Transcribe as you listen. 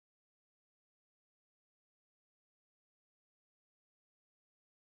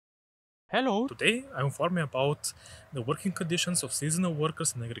Hello. Today, I inform you about the working conditions of seasonal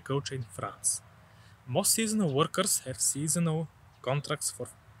workers in agriculture in France. Most seasonal workers have seasonal contracts for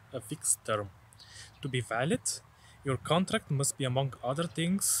a fixed term. To be valid, your contract must be, among other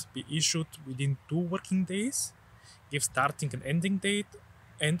things, be issued within 2 working days, give starting and ending date,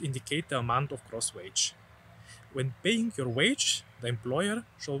 and indicate the amount of gross wage. When paying your wage, the employer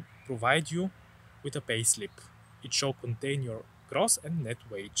shall provide you with a payslip. It shall contain your gross and net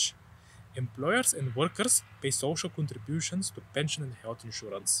wage. Employers and workers pay social contributions to pension and health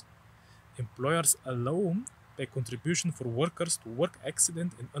insurance. Employers alone pay contribution for workers to work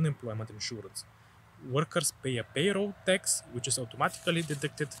accident and unemployment insurance. Workers pay a payroll tax which is automatically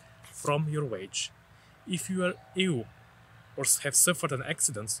deducted from your wage. If you are ill or have suffered an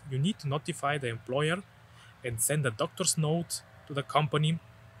accident, you need to notify the employer and send a doctor's note to the company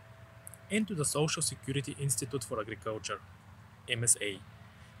and to the Social Security Institute for Agriculture, MSA.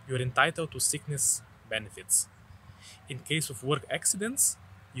 You are entitled to sickness benefits. In case of work accidents,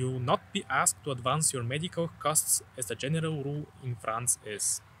 you will not be asked to advance your medical costs as the general rule in France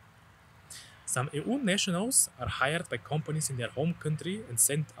is. Some EU nationals are hired by companies in their home country and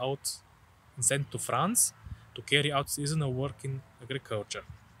sent to France to carry out seasonal work in agriculture.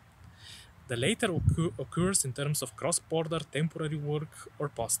 The latter occurs in terms of cross-border temporary work or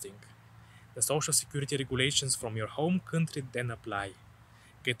posting. The social security regulations from your home country then apply.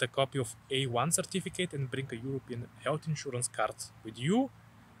 Get a copy of A1 certificate and bring a European health insurance card with you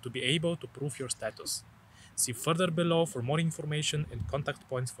to be able to prove your status. See further below for more information and contact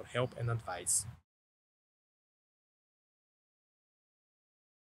points for help and advice.